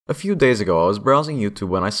A few days ago, I was browsing YouTube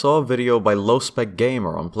when I saw a video by Low Spec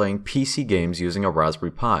Gamer on playing PC games using a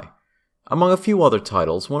Raspberry Pi. Among a few other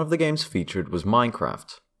titles, one of the games featured was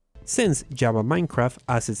Minecraft. Since Java Minecraft,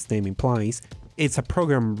 as its name implies, it's a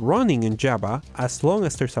program running in Java, as long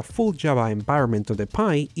as there's a full Java environment on the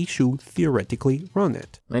Pi, it should theoretically run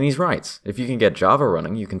it. And he's right. If you can get Java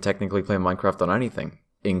running, you can technically play Minecraft on anything,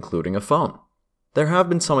 including a phone. There have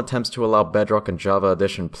been some attempts to allow Bedrock and Java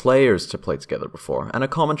Edition players to play together before, and a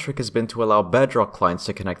common trick has been to allow Bedrock clients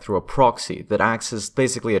to connect through a proxy that acts as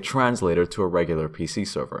basically a translator to a regular PC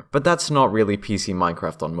server. But that's not really PC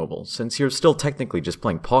Minecraft on mobile, since you're still technically just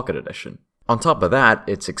playing Pocket Edition. On top of that,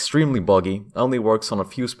 it's extremely buggy, only works on a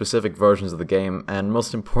few specific versions of the game, and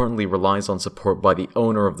most importantly relies on support by the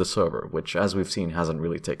owner of the server, which as we've seen hasn't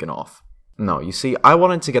really taken off. No, you see, I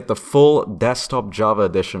wanted to get the full desktop Java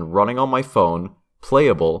Edition running on my phone,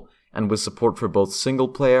 playable, and with support for both single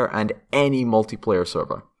player and any multiplayer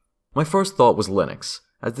server. My first thought was Linux,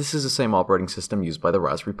 as this is the same operating system used by the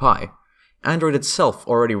Raspberry Pi. Android itself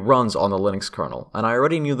already runs on the Linux kernel, and I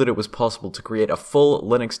already knew that it was possible to create a full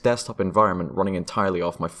Linux desktop environment running entirely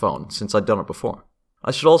off my phone, since I'd done it before.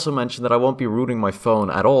 I should also mention that I won't be rooting my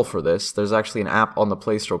phone at all for this. There's actually an app on the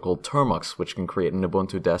Play Store called Termux, which can create an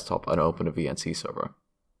Ubuntu desktop and open a VNC server.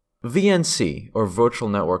 VNC, or Virtual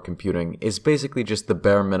Network Computing, is basically just the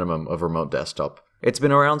bare minimum of remote desktop. It's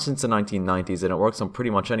been around since the 1990s and it works on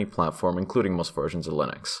pretty much any platform, including most versions of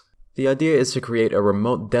Linux. The idea is to create a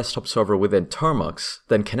remote desktop server within Termux,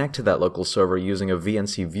 then connect to that local server using a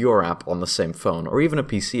VNC viewer app on the same phone, or even a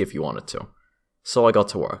PC if you wanted to. So I got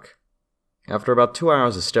to work. After about 2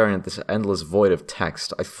 hours of staring at this endless void of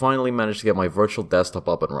text, I finally managed to get my virtual desktop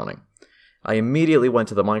up and running. I immediately went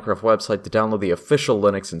to the Minecraft website to download the official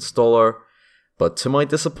Linux installer, but to my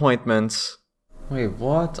disappointment... Wait,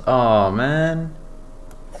 what? Aw, man.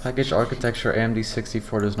 Package architecture AMD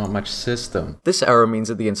 64 does not match system. This error means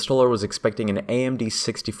that the installer was expecting an AMD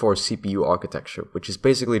 64 CPU architecture, which is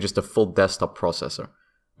basically just a full desktop processor.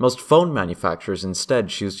 Most phone manufacturers instead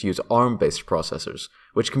choose to use ARM-based processors,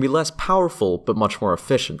 which can be less powerful but much more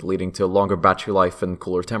efficient, leading to longer battery life and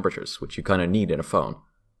cooler temperatures, which you kinda need in a phone.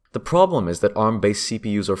 The problem is that ARM-based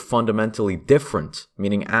CPUs are fundamentally different,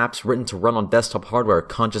 meaning apps written to run on desktop hardware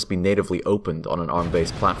can't just be natively opened on an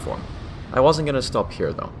ARM-based platform. I wasn't going to stop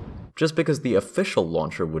here though. Just because the official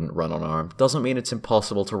launcher wouldn't run on ARM doesn't mean it's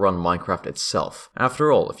impossible to run Minecraft itself.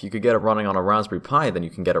 After all, if you could get it running on a Raspberry Pi, then you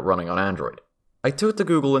can get it running on Android. I took to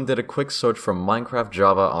Google and did a quick search for Minecraft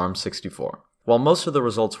Java ARM64. While most of the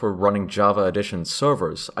results were running Java Edition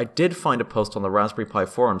servers, I did find a post on the Raspberry Pi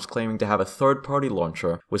forums claiming to have a third-party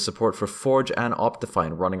launcher with support for Forge and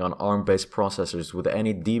Optifine running on ARM-based processors with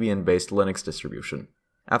any Debian-based Linux distribution.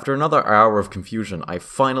 After another hour of confusion, I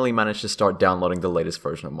finally managed to start downloading the latest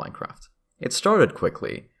version of Minecraft. It started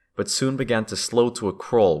quickly, but soon began to slow to a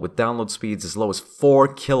crawl with download speeds as low as 4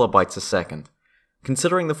 kilobytes a second.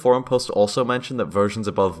 Considering the forum post also mentioned that versions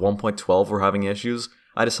above 1.12 were having issues,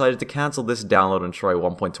 I decided to cancel this download and try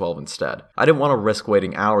 1.12 instead. I didn't want to risk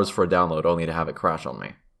waiting hours for a download only to have it crash on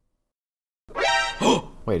me.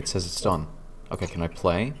 Wait, it says it's done. Okay, can I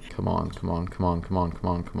play? Come on,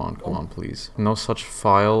 please. No such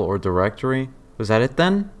file or directory? Was that it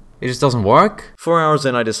then? It just doesn't work? 4 hours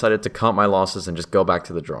in, I decided to count my losses and just go back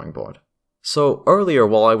to the drawing board. So, earlier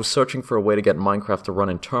while I was searching for a way to get Minecraft to run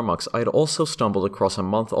in Termux, I had also stumbled across a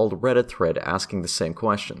month-old Reddit thread asking the same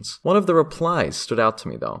questions. One of the replies stood out to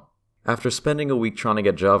me though. After spending a week trying to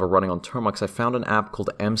get Java running on Termux, I found an app called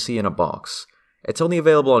MC in a Box. It's only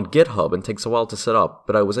available on GitHub and takes a while to set up,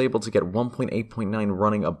 but I was able to get 1.8.9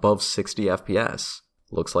 running above 60 FPS.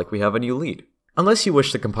 Looks like we have a new lead. Unless you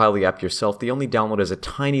wish to compile the app yourself, the only download is a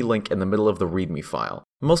tiny link in the middle of the README file.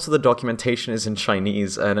 Most of the documentation is in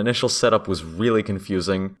Chinese, and initial setup was really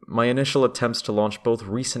confusing. My initial attempts to launch both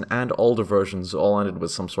recent and older versions all ended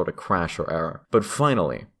with some sort of crash or error. But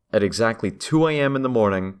finally, at exactly 2 AM in the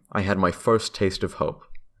morning, I had my first taste of hope.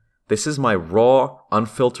 This is my raw,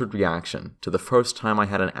 unfiltered reaction to the first time I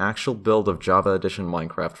had an actual build of Java Edition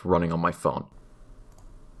Minecraft running on my phone.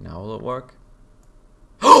 Now will it work?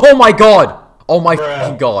 Oh my god! Oh my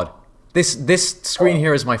fucking god. This screen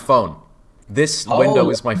here is my phone. This window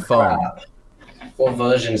is my phone. Crap. What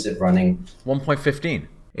version is it running? 1.15.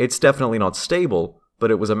 It's definitely not stable, but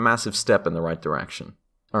it was a massive step in the right direction.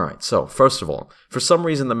 Alright, so first of all, for some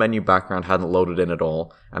reason the menu background hadn't loaded in at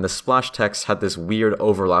all, and the splash text had this weird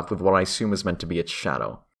overlap with what I assume is meant to be its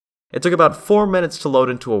shadow. It took about 4 minutes to load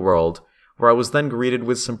into a world, where I was then greeted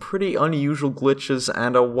with some pretty unusual glitches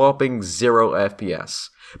and a whopping 0 FPS.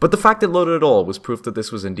 But the fact it loaded at all was proof that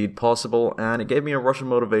this was indeed possible, and it gave me a rush of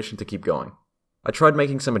motivation to keep going. I tried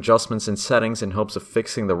making some adjustments in settings in hopes of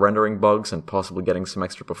fixing the rendering bugs and possibly getting some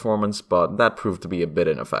extra performance, but that proved to be a bit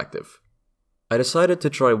ineffective. I decided to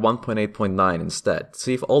try 1.8.9 instead, to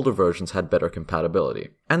see if older versions had better compatibility.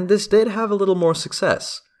 And this did have a little more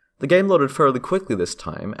success. The game loaded fairly quickly this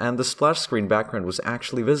time, and the splash screen background was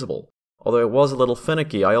actually visible. Although it was a little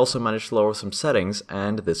finicky, I also managed to lower some settings,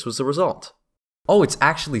 and this was the result. Oh, it's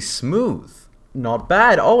actually smooth! Not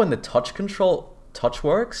bad! Oh, and the touch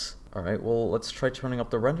works? Alright, well, let's try turning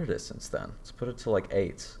up the render distance then. Let's put it to like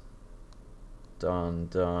 8.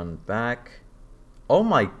 Done, back.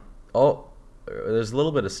 Oh, there's a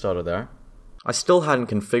little bit of stutter there. I still hadn't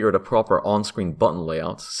configured a proper on-screen button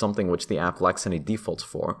layout, something which the app lacks any defaults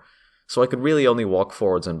for, so I could really only walk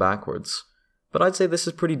forwards and backwards. But I'd say this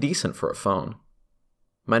is pretty decent for a phone.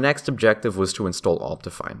 My next objective was to install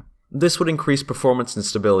Optifine. This would increase performance and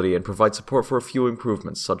stability and provide support for a few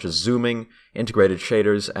improvements such as zooming, integrated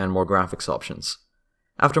shaders, and more graphics options.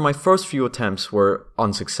 After my first few attempts were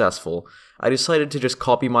unsuccessful, I decided to just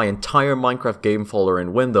copy my entire Minecraft game folder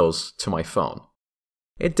in Windows to my phone.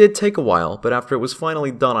 It did take a while, but after it was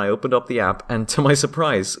finally done I opened up the app and to my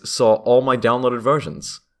surprise saw all my downloaded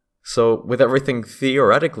versions. So, with everything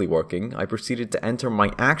theoretically working, I proceeded to enter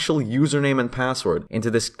my actual username and password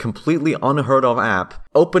into this completely unheard of app,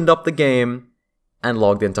 opened up the game, and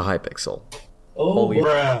logged into Hypixel. Oh, Holy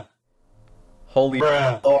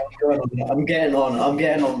bruh. Oh, I'm getting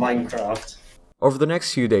on Minecraft. Over the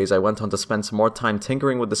next few days, I went on to spend some more time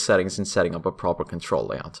tinkering with the settings and setting up a proper control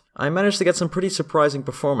layout. I managed to get some pretty surprising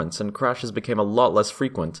performance, and crashes became a lot less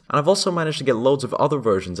frequent, and I've also managed to get loads of other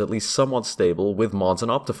versions at least somewhat stable with mods and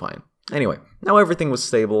Optifine. Anyway, now everything was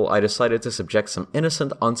stable, I decided to subject some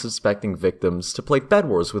innocent, unsuspecting victims to play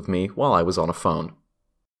Bedwars with me while I was on a phone.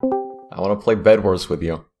 I want to play Bedwars with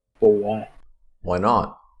you. But why? Why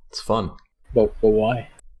not? It's fun. But why?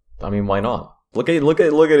 I mean, why not? Look at his.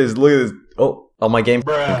 Oh, my game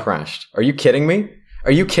crashed. Are you kidding me?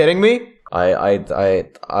 Are you kidding me? My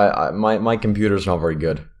computer's not very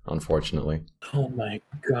good, unfortunately. Oh my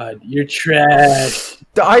god, you're trash.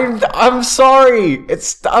 I'm sorry.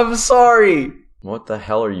 I'm sorry. What the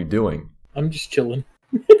hell are you doing? I'm just chilling.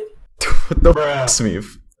 What the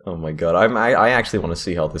Smeef? Oh my god. I actually want to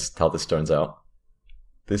see how this turns out.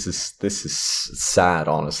 This is sad,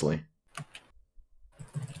 honestly.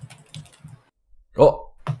 Oh.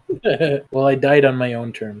 Well, I died on my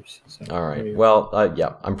own terms. So alright, well,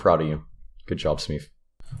 yeah, I'm proud of you. Good job, Smeef.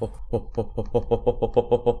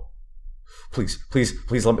 Please,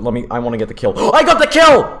 let me, I want to get the kill. I got the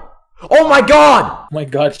kill! Oh my god! Oh my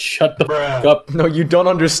god, shut the f up. No, you don't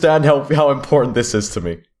understand how important this is to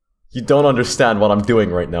me. You don't understand what I'm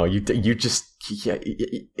doing right now. You just, yeah,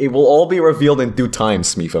 it will all be revealed in due time,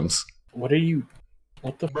 Smeefums. What are you?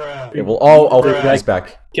 What the f? It will all, he's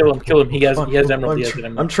back. Kill him, he has emerald,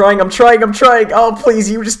 I'm trying. Oh, please,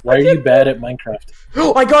 you just. Why are you bad at Minecraft?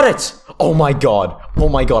 Oh, I got it! Oh my god,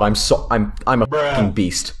 I'm a fucking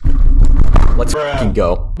beast. Let's fucking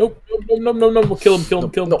go. Nope, kill him. No.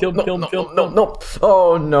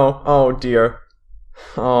 Oh no, oh dear.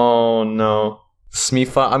 Oh no.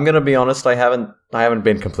 Smeefa, I'm gonna be honest, I haven't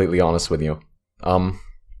been completely honest with you.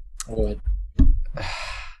 What?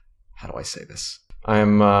 How do I say this?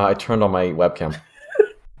 I turned on my webcam.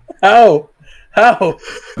 How? How?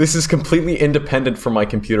 This is completely independent from my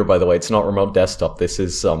computer, by the way. It's not remote desktop. This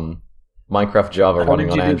is Minecraft Java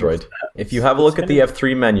running on Android. If you have a look at the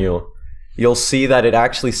F3 menu, you'll see that it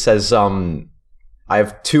actually says I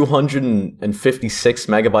have 256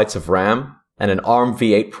 megabytes of RAM and an ARM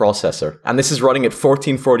V8 processor, and this is running at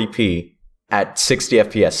 1440p at 60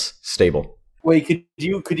 FPS stable. Wait, could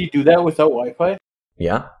you do that without Wi-Fi?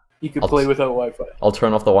 Yeah. You could play without Wi-Fi. I'll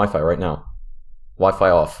turn off the Wi-Fi right now.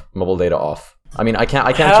 Wi-Fi off. Mobile data off. I mean, I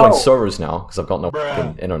can't join servers now because I've got no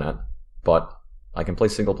internet, but I can play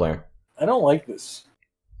single player. I don't like this.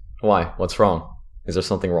 Why? What's wrong? Is there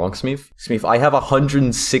something wrong, Smeef? Smeef, I have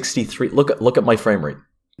 163. Look at my frame rate.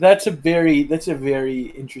 That's a very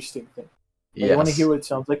interesting thing. Yes. You want to hear what it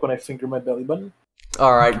sounds like when I finger my belly button?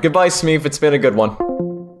 All right. Goodbye, Smeef. It's been a good one.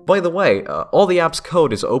 By the way, all the app's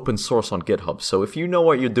code is open source on GitHub, so if you know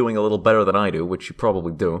what you're doing a little better than I do, which you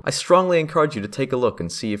probably do, I strongly encourage you to take a look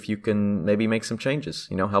and see if you can maybe make some changes,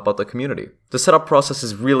 help out the community. The setup process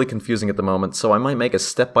is really confusing at the moment, so I might make a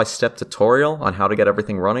step-by-step tutorial on how to get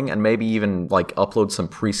everything running, and maybe even, upload some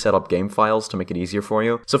pre-set up game files to make it easier for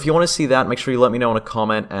you. So if you want to see that, make sure you let me know in a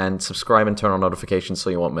comment, and subscribe and turn on notifications so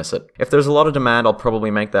you won't miss it. If there's a lot of demand, I'll probably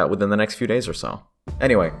make that within the next few days or so.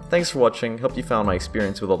 Anyway, thanks for watching, hope you found my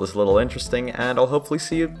experience with all this a little interesting, and I'll hopefully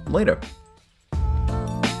see you later.